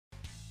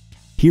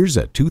Here's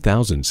a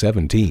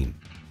 2017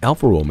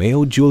 Alfa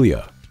Romeo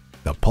Giulia.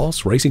 The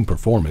Pulse racing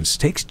performance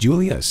takes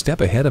Giulia a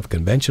step ahead of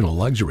conventional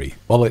luxury,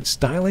 while its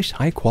stylish,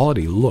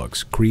 high-quality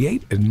looks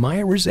create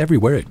admirers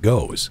everywhere it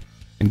goes.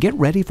 And get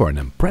ready for an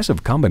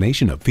impressive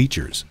combination of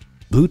features: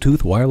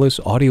 Bluetooth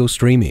wireless audio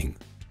streaming,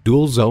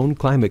 dual-zone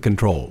climate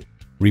control,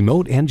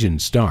 remote engine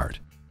start,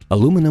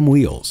 aluminum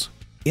wheels,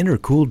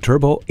 intercooled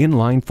turbo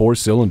inline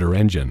 4-cylinder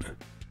engine,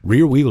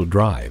 rear-wheel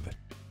drive,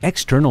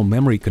 external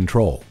memory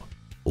control,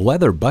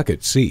 leather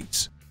bucket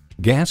seats,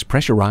 gas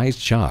pressurized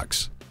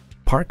shocks,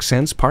 Park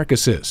Sense Park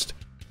Assist,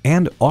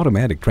 and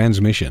automatic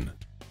transmission.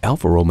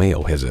 Alfa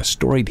Romeo has a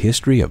storied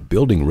history of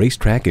building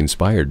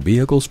racetrack-inspired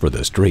vehicles for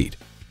the street.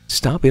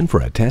 Stop in for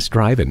a test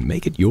drive and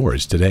make it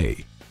yours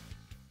today.